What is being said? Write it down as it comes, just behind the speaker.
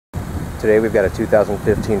Today we've got a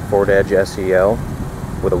 2015 Ford Edge SEL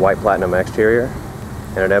with a white platinum exterior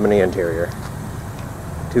and an ebony interior.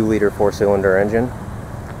 2-liter 4-cylinder engine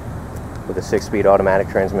with a 6-speed automatic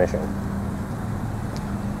transmission.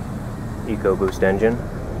 EcoBoost engine,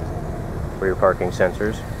 rear parking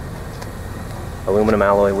sensors, aluminum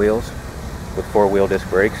alloy wheels with 4-wheel disc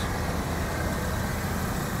brakes,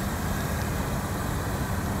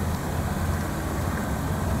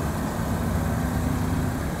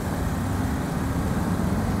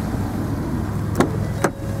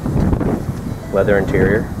 leather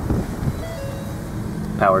interior,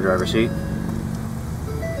 power driver seat,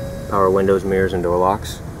 power windows, mirrors, and door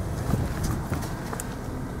locks,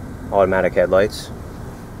 automatic headlights,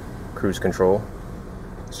 cruise control,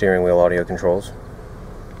 steering wheel audio controls,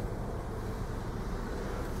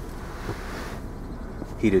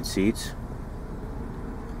 heated seats,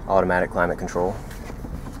 automatic climate control,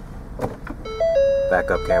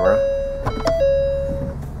 backup camera,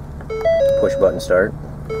 push button start,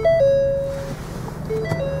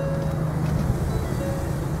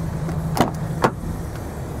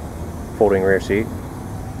 folding rear seat,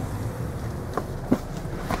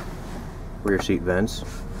 rear seat vents.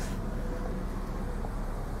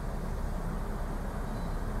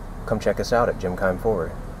 Come check us out at Jim Keim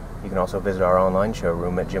Ford. You can also visit our online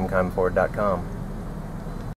showroom at jimkeimford.com.